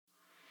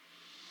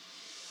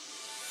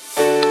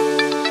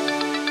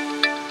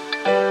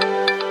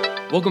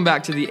Welcome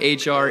back to the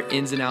HR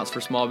Ins and Outs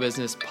for Small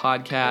Business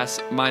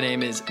podcast. My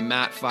name is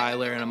Matt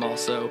Filer, and I'm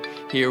also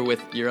here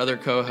with your other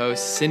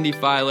co-host, Cindi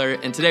Filer.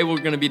 And today we're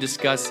going to be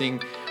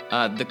discussing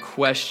the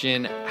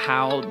question,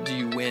 how do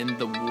you win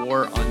the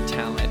war on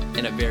talent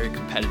in a very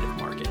competitive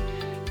market?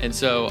 And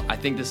so I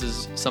think this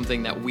is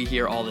something that we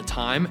hear all the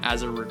time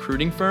as a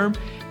recruiting firm.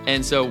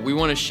 And so we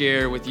want to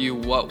share with you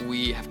what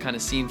we have kind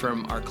of seen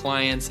from our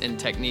clients and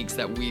techniques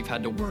that we've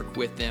had to work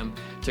with them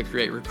to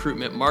create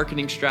recruitment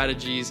marketing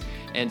strategies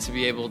and to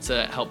be able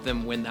to help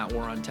them win that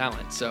war on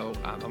talent. So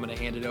I'm going to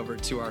hand it over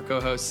to our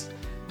co-host,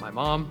 my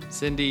mom,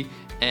 Cindi,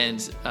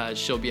 and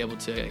she'll be able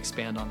to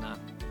expand on that.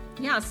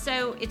 Yeah,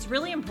 so it's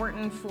really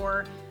important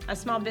for a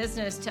small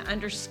business to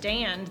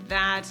understand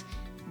that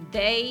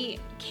they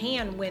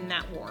can win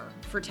that war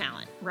for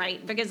talent,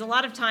 right? Because a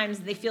lot of times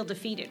they feel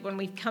defeated when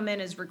we come in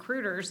as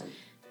recruiters.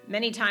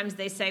 Many times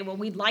they say, well,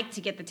 we'd like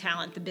to get the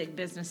talent the big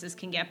businesses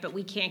can get, but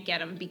we can't get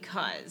them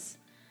because.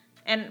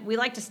 And we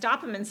like to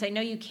stop them and say,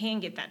 no, you can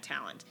get that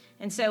talent.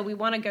 And so we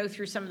want to go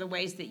through some of the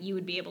ways that you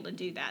would be able to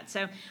do that.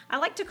 So I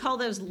like to call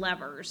those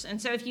levers.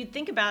 And so if you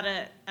think about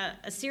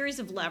a series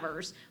of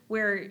levers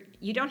where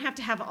you don't have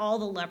to have all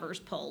the levers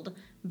pulled,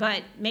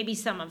 but maybe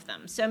some of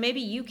them. So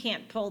maybe you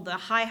can't pull the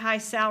high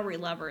salary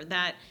lever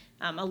that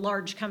a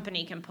large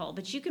company can pull,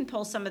 but you can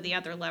pull some of the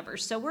other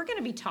levers. So we're going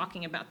to be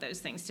talking about those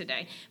things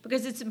today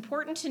because it's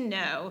important to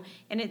know,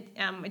 and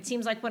it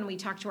seems like when we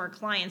talk to our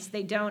clients,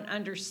 they don't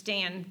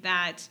understand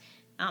that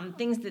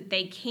things that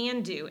they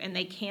can do and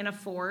they can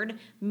afford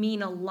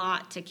mean a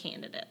lot to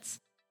candidates.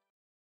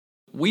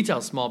 We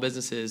tell small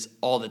businesses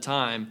all the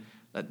time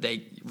that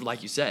they,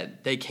 like you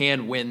said, they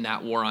can win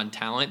that war on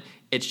talent.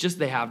 It's just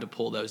they have to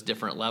pull those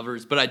different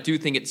levers. But I do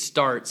think it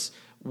starts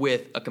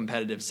with a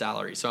competitive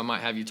salary. So I might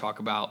have you talk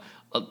about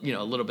a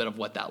little bit of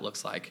what that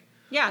looks like.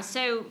 Yeah,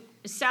 so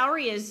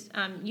salary is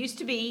used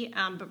to be,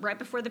 but right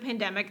before the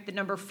pandemic, the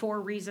number 4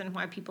 reason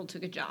why people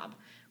took a job.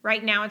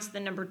 Right now, it's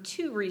the number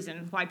 2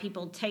 reason why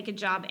people take a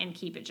job and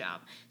keep a job.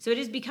 So it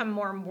has become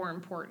more and more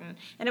important.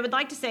 And I would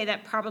like to say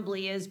that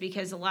probably is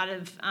because a lot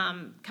of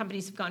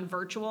companies have gone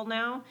virtual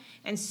now.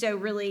 And so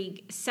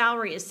really,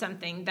 salary is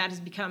something that has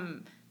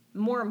become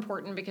more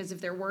important because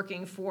if they're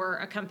working for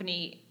a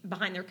company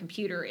behind their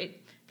computer, it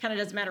kind of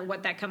doesn't matter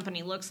what that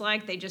company looks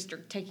like. They just are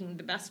taking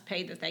the best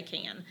pay that they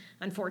can,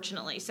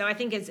 unfortunately. So I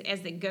think as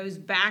it goes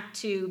back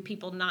to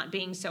people not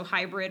being so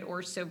hybrid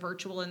or so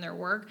virtual in their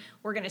work,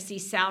 we're going to see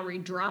salary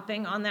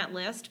dropping on that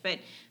list. But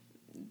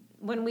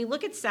when we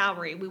look at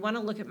salary, we want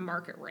to look at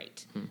market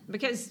rate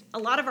because a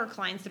lot of our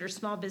clients that are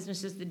small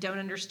businesses that don't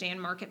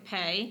understand market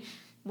pay,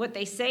 what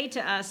they say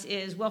to us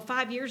is, well,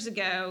 5 years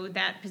ago,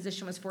 that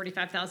position was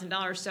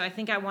 $45,000, so I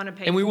think I want to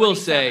pay. And we 47. will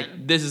say,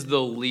 this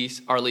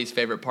is our least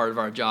favorite part of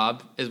our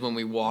job, is when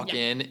we walk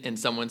in and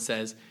someone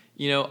says,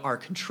 our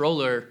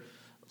controller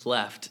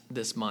left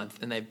this month,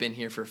 and they've been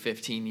here for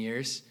 15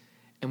 years,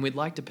 and we'd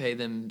like to pay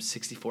them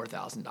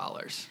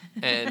 $64,000.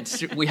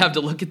 And we have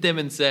to look at them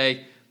and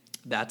say,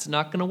 that's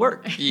not going to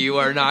work. You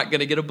are not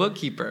going to get a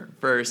bookkeeper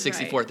for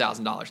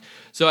 $64,000. Right.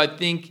 So I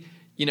think,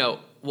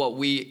 what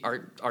we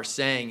are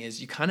saying is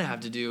you kind of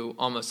have to do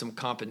almost some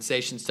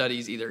compensation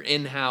studies, either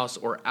in-house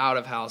or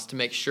out-of-house, to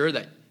make sure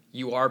that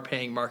you are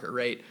paying market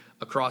rate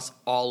across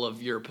all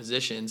of your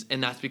positions.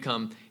 And that's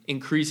become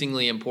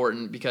increasingly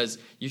important because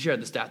you shared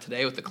the stat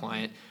today with the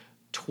client,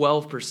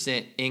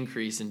 12%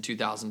 increase in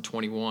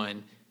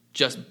 2021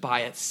 just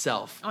by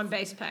itself. On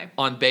base pay.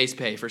 On base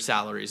pay for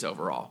salaries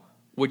overall,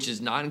 which is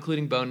not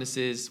including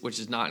bonuses, which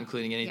is not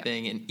including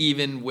anything. Yep. And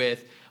even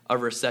with a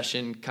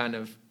recession kind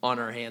of on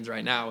our hands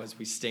right now as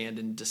we stand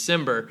in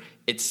December,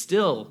 it's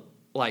still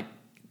like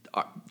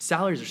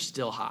salaries are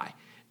still high.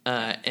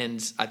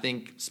 And I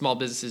think small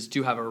businesses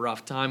do have a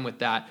rough time with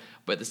that.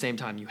 But at the same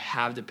time, you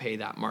have to pay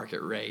that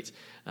market rate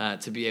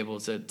to be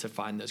able to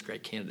find those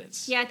great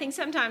candidates. Yeah, I think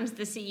sometimes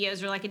the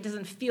CEOs are like, it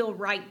doesn't feel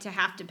right to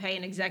have to pay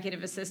an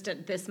executive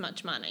assistant this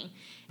much money.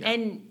 Yeah.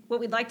 And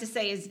what we'd like to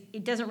say is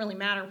it doesn't really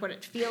matter what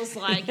it feels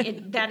like.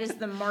 That is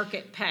the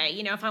market pay.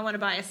 If I want to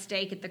buy a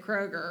steak at the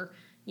Kroger,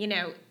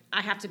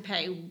 I have to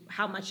pay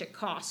how much it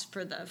costs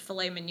for the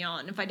filet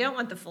mignon. If I don't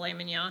want the filet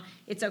mignon,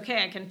 it's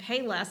okay. I can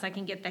pay less. I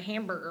can get the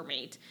hamburger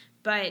meat.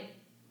 But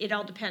it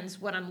all depends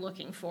what I'm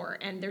looking for,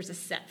 and there's a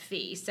set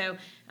fee. So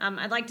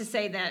I'd like to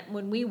say that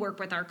when we work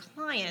with our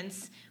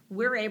clients,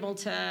 we're able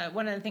to,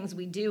 one of the things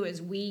we do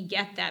is we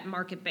get that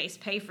market-based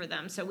pay for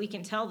them. So we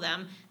can tell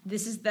them,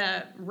 this is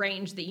the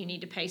range that you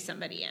need to pay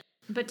somebody in.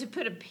 But to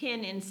put a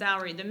pin in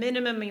salary, the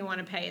minimum you want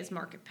to pay is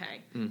market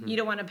pay. Mm-hmm. You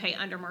don't want to pay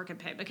under market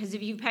pay because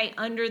if you pay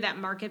under that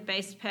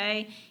market-based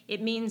pay,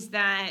 it means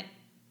that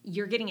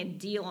you're getting a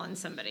deal on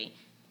somebody.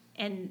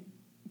 And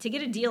to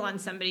get a deal on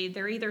somebody,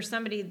 they're either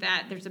somebody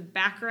that there's a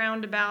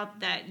background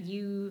about that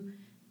you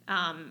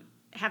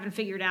haven't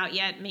figured out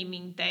yet,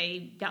 meaning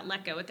they got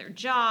let go at their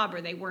job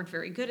or they weren't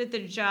very good at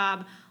their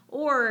job,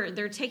 or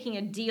they're taking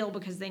a deal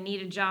because they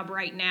need a job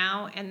right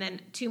now, and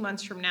then 2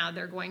 months from now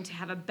they're going to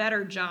have a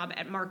better job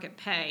at market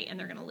pay and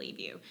they're going to leave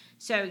you.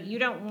 So you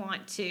don't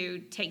want to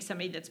take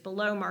somebody that's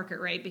below market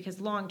rate,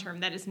 because long term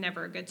that is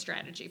never a good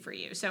strategy for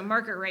you. So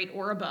market rate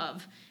or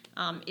above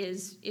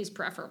is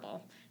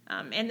preferable.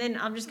 And then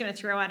I'm just going to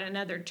throw out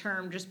another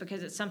term just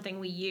because it's something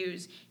we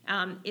use,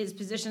 is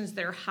positions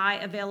that are high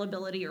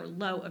availability or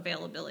low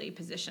availability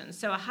positions.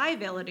 So a high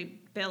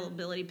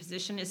availability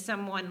position is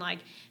someone like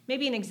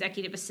maybe an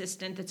executive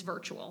assistant that's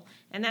virtual.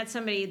 And that's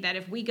somebody that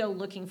if we go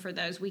looking for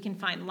those, we can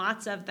find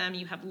lots of them.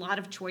 You have a lot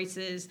of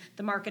choices.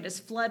 The market is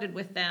flooded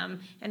with them.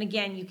 And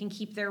again, you can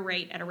keep their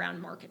rate at around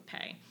market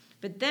pay.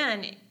 But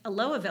then a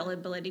low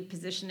availability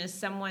position is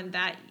someone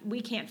that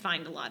we can't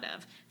find a lot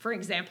of. For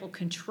example,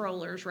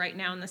 controllers right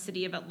now in the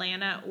city of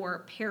Atlanta,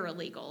 or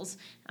paralegals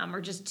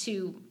are just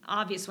two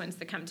obvious ones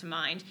that come to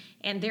mind.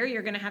 And there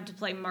you're going to have to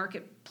play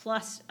market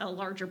plus a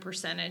larger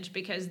percentage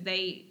because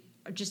they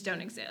just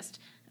don't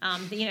exist.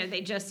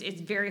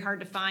 It's very hard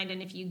to find,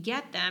 and if you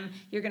get them,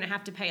 you're going to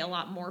have to pay a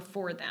lot more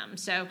for them.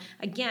 So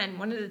again,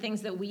 one of the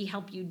things that we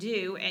help you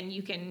do, and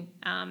you can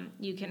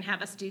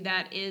have us do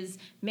that, is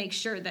make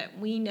sure that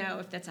we know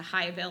if that's a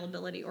high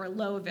availability or a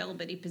low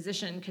availability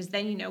position, because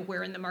then you know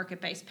where in the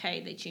market-based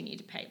pay that you need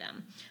to pay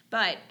them.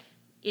 But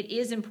it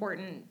is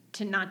important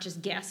to not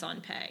just guess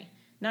on pay,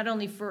 not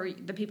only for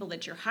the people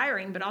that you're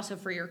hiring, but also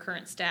for your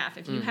current staff.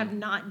 If you have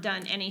not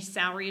done any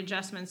salary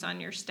adjustments on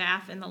your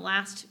staff in the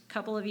last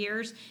couple of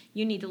years,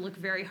 you need to look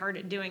very hard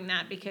at doing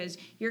that, because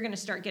you're going to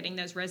start getting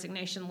those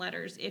resignation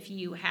letters if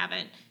you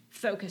haven't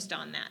focused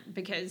on that.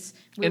 Because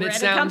we were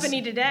at a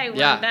company today where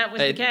that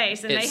was the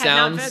case, and they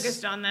had not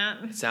focused on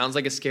that. It sounds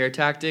like a scare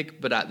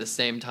tactic, but at the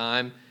same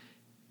time,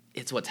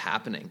 it's what's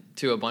happening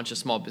to a bunch of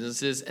small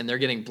businesses, and they're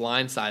getting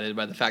blindsided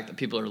by the fact that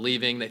people are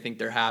leaving. They think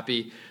they're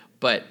happy.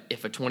 But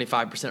if a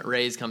 25%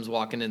 raise comes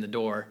walking in the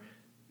door,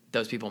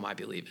 those people might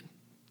be leaving.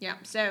 Yeah,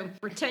 so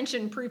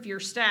retention-proof your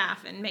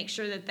staff and make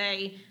sure that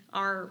they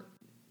are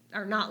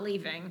not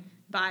leaving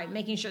by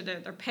making sure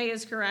that their pay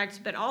is correct,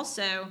 but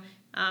also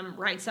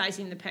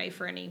right-sizing the pay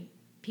for any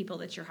people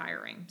that you're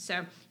hiring.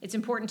 So it's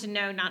important to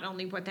know not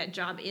only what that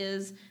job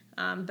is,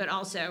 but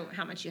also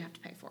how much you have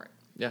to pay for it.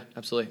 Yeah,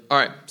 absolutely. All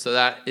right, so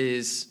that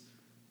is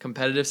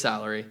competitive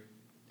salary,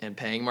 and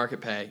paying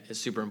market pay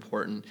is super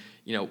important.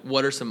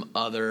 What are some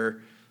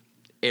other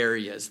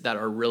areas that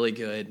are really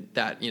good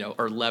that,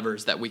 are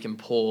levers that we can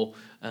pull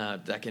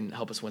that can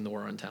help us win the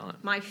war on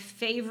talent? My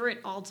favorite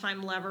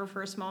all-time lever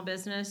for a small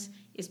business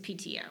is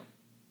PTO.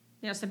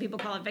 Some people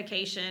call it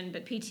vacation,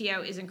 but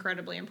PTO is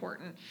incredibly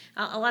important.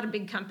 A lot of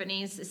big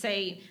companies,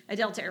 say a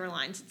Delta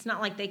Airlines, it's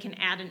not like they can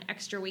add an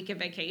extra week of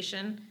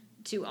vacation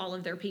to all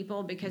of their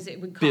people because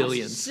it would cost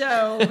billions.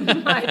 So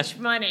much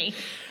money.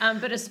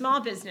 But a small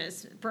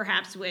business,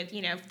 perhaps with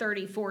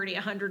 30, 40,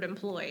 100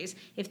 employees,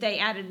 if they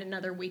added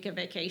another week of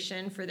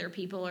vacation for their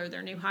people or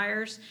their new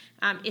hires,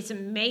 it's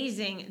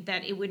amazing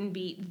that it wouldn't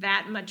be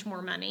that much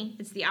more money.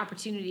 It's the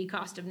opportunity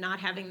cost of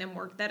not having them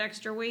work that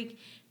extra week,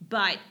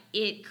 but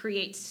it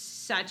creates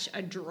such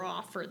a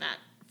draw for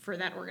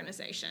that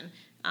organization.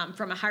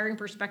 From a hiring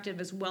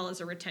perspective as well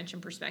as a retention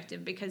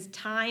perspective, because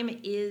time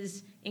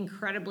is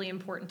incredibly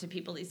important to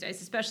people these days,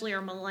 especially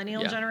our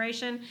millennial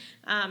generation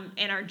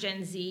and our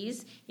Gen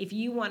Zs. If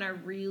you want to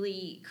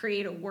really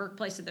create a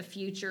workplace of the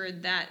future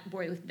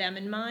with them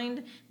in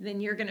mind, then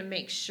you're going to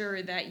make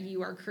sure that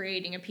you are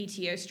creating a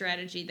PTO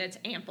strategy that's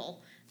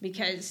ample,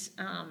 because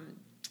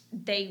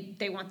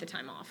they want the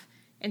time off.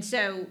 And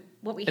so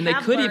what we they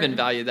could even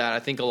value that. I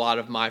think a lot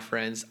of my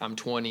friends, I'm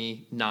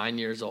 29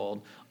 years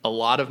old, a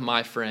lot of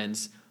my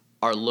friends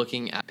are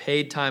looking at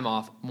paid time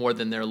off more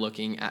than they're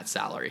looking at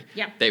salary.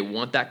 Yeah. They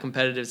want that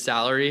competitive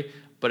salary,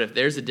 but if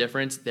there's a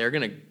difference, they're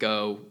going to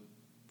go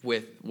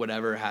with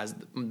whatever has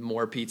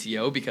more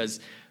PTO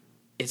because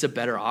it's a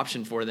better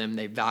option for them.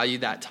 They value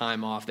that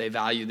time off. They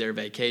value their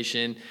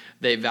vacation.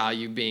 They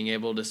value being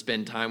able to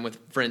spend time with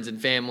friends and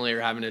family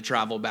or having to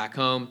travel back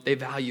home. They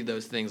value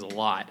those things a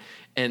lot.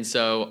 And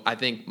so I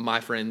think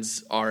my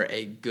friends are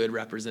a good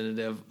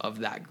representative of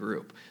that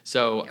group.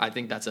 So I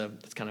think that's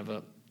kind of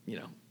a,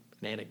 an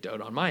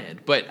anecdote on my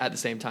end. But at the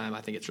same time,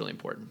 I think it's really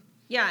important.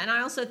 Yeah, and I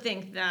also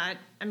think that,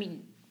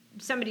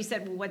 somebody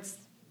said, well,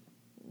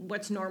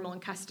 what's normal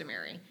and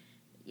customary?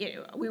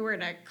 We were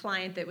at a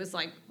client that was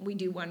like, we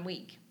do 1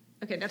 week.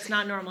 Okay, that's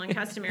not normal and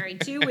customary.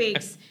 2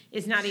 weeks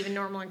is not even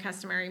normal and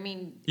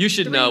customary. You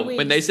should know,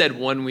 when they said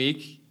 1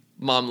 week,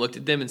 Mom looked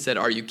at them and said,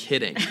 "Are you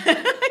kidding?"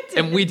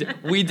 And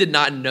we did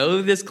not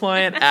know this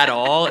client at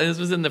all. And this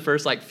was in the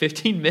first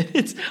 15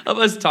 minutes of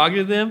us talking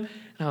to them. And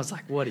I was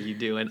like, what are you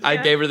doing? Yeah. I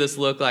gave her this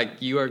look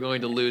like, you are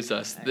going to lose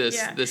us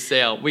this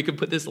sale. We could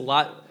put this a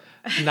lot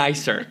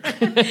nicer.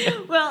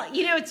 Well,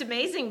 it's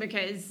amazing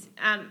because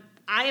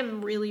I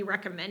am really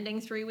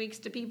recommending 3 weeks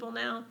to people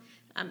now.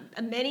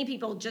 Many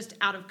people just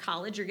out of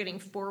college are getting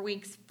 4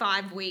 weeks,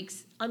 5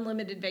 weeks,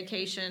 unlimited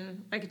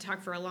vacation. I could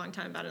talk for a long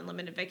time about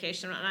unlimited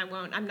vacation, and I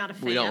won't. I'm not a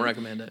fan. We don't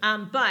recommend it.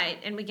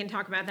 And we can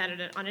talk about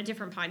that on a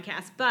different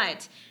podcast.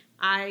 But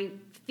I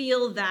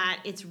feel that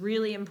it's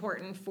really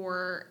important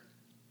for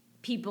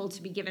people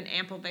to be given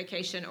ample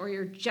vacation, or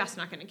you're just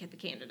not going to get the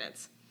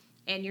candidates.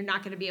 And you're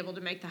not going to be able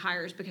to make the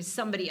hires because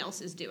somebody else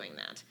is doing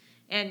that.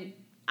 And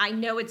I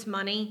know it's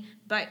money,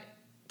 but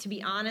to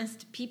be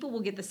honest, people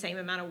will get the same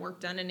amount of work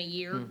done in a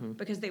year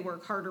because they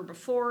work harder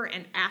before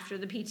and after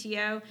the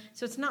PTO.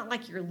 So it's not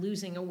like you're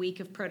losing a week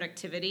of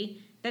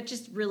productivity. That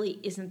just really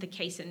isn't the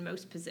case in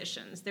most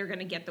positions. They're going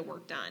to get the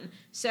work done.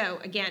 So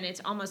again,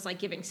 it's almost like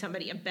giving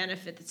somebody a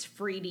benefit that's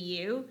free to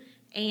you,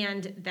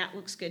 and that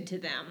looks good to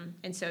them.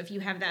 And so if you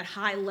have that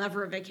high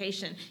lever of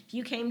vacation, if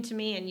you came to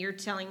me and you're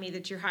telling me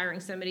that you're hiring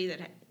somebody that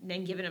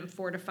then giving them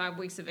 4 to 5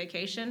 weeks of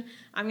vacation,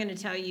 I'm going to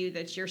tell you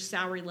that your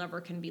salary lever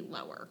can be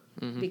lower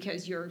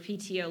because your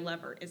PTO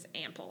lever is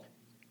ample.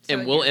 So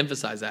and we'll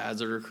emphasize that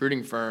as a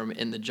recruiting firm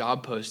in the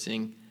job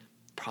posting.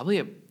 Probably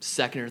a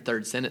second or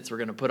third sentence we're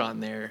going to put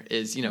on there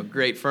is,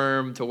 great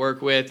firm to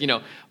work with,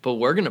 but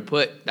we're going to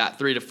put that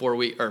 3 to 4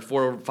 week or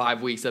 4 or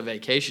 5 weeks of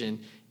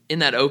vacation in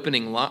that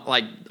opening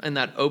in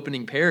that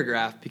opening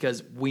paragraph,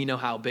 because we know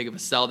how big of a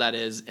sell that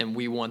is, and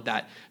we want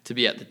that to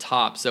be at the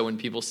top. So when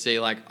people say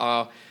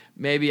oh,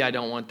 maybe I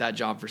don't want that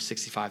job for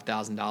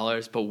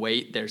 $65,000, but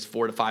wait, there's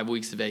 4 to 5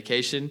 weeks of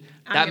vacation.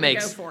 That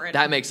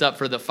makes up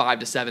for the $5,000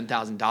 to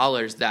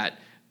 $7,000 that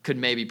could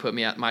maybe put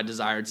me at my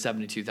desired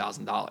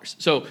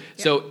 $72,000.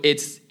 So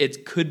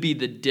it could be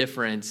the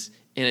difference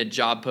in a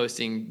job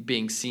posting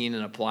being seen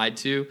and applied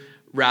to,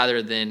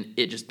 rather than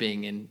it just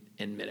being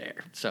in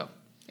midair. So.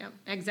 Yeah,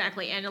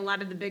 exactly. And a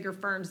lot of the bigger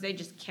firms, they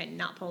just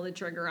cannot pull the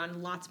trigger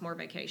on lots more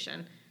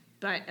vacation.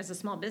 But as a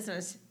small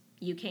business,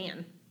 you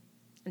can.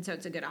 And so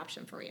it's a good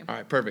option for you. All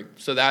right, perfect.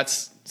 So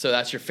that's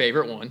your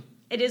favorite one.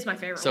 It is my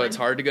favorite one. So it's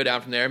hard to go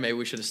down from there. Maybe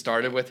we should have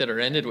started with it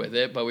or ended with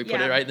it, but we put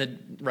it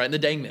right in the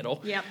dang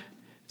middle. Yep.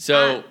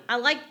 So I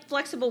like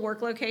flexible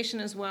work location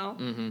as well.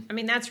 I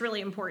mean, that's really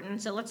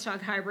important. So let's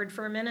talk hybrid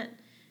for a minute.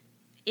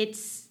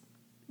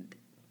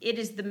 It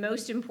is the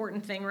most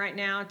important thing right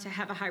now to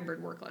have a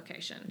hybrid work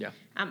location. Yeah.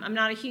 I'm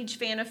not a huge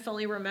fan of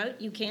fully remote.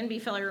 You can be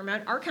fully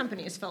remote. Our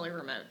company is fully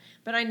remote.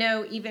 But I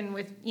know even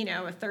with,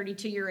 a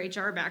 32-year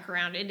HR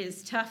background, it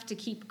is tough to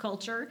keep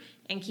culture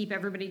and keep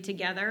everybody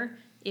together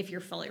if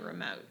you're fully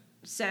remote.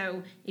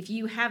 So if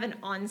you have an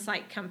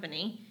on-site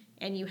company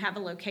and you have a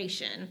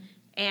location,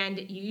 and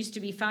you used to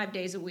be 5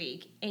 days a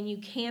week, and you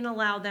can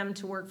allow them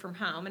to work from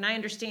home. And I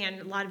understand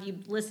a lot of you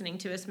listening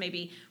to us,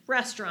 maybe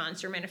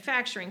restaurants or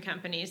manufacturing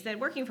companies, that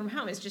working from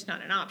home is just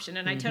not an option,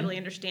 and I totally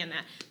understand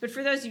that. But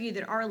for those of you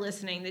that are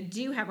listening that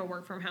do have a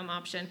work from home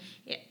option,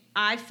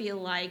 I feel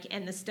like,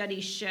 and the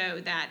studies show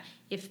that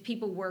if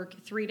people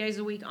work 3 days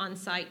a week on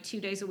site,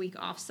 2 days a week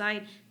off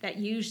site, that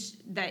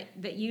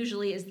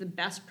usually is the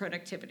best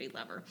productivity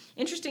lever.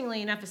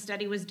 Interestingly enough, a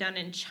study was done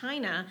in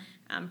China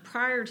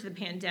prior to the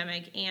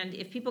pandemic, and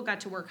if people got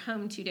to work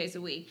home 2 days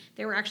a week,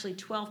 they were actually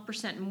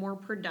 12% more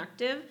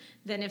productive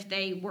than if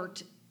they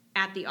worked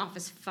at the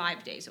office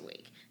 5 days a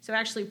week. So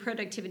actually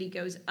productivity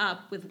goes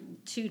up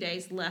with 2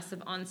 days less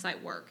of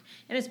on-site work.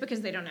 And it's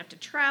because they don't have to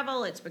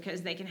travel. It's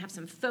because they can have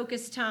some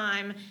focus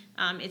time.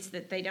 It's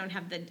that they don't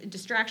have the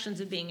distractions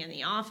of being in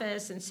the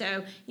office. And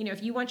so,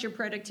 if you want your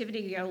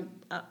productivity to go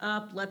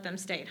up, let them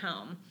stay at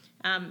home.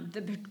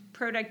 The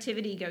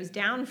productivity goes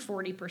down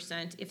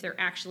 40% if they're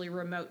actually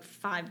remote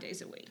 5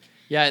 days a week.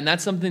 Yeah, and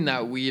that's something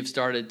that we've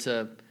started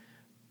to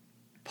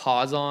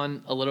pause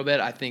on a little bit.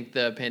 I think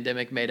the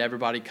pandemic made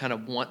everybody kind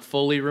of want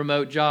fully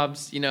remote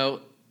jobs,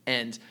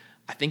 and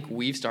I think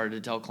we've started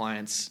to tell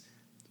clients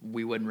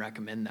we wouldn't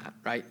recommend that,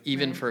 right?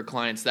 Even for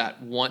clients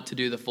that want to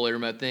do the fully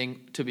remote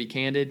thing, to be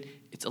candid,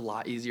 it's a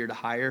lot easier to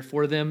hire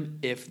for them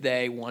if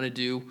they want to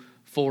do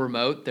full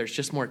remote. There's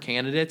just more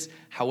candidates.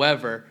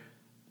 However,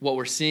 what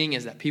we're seeing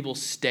is that people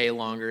stay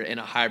longer in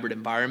a hybrid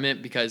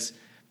environment because,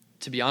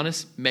 to be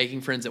honest,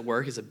 making friends at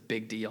work is a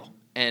big deal.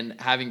 And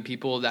having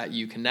people that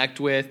you connect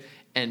with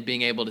and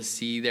being able to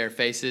see their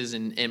faces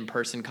in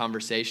in-person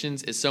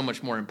conversations is so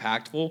much more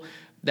impactful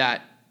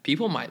that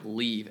people might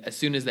leave as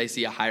soon as they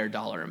see a higher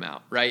dollar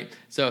amount, right?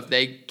 So if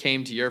they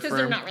came to your firm... Because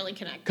they're not really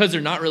connected. Because they're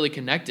not really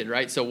connected,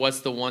 right? So what's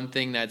the one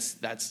thing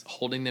that's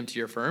holding them to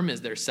your firm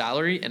is their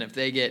salary. And if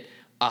they get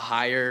a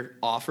higher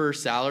offer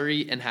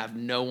salary and have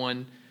no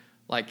one...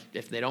 Like,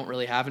 if they don't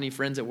really have any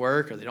friends at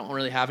work or they don't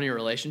really have any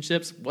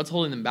relationships, what's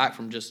holding them back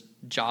from just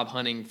job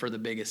hunting for the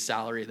biggest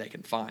salary they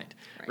can find,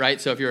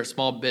 right? So if you're a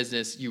small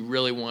business, you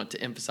really want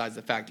to emphasize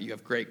the fact that you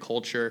have great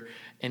culture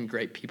and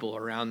great people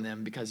around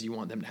them because you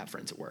want them to have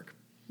friends at work.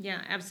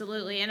 Yeah,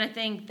 absolutely. And I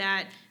think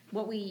that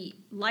what we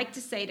like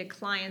to say to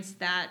clients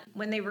that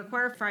when they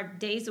require 5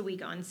 days a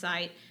week on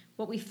site,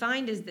 what we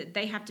find is that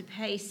they have to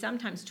pay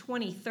sometimes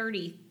 20,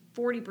 30,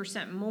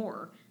 40%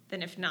 more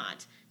than if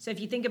not. So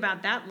if you think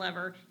about that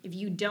lever, if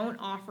you don't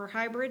offer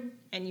hybrid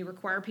and you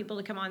require people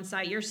to come on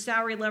site, your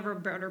salary lever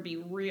better be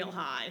real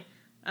high.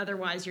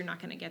 Otherwise, you're not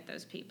going to get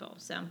those people.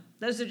 So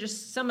those are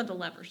just some of the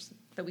levers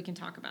that we can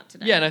talk about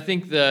today. Yeah, and I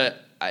think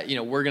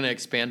we're going to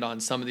expand on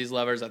some of these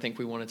levers. I think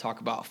we want to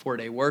talk about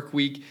 4-day work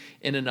week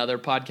in another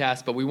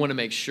podcast, but we want to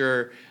make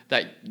sure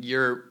that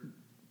you're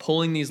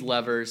pulling these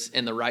levers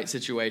in the right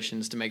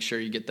situations to make sure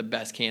you get the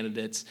best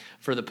candidates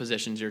for the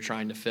positions you're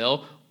trying to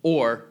fill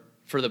or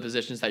for the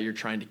positions that you're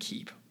trying to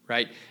keep,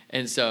 right?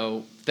 And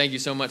so thank you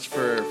so much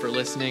for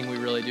listening. We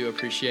really do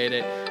appreciate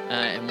it.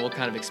 And we'll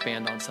kind of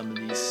expand on some of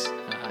these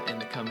in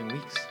the coming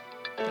weeks.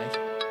 Thank you.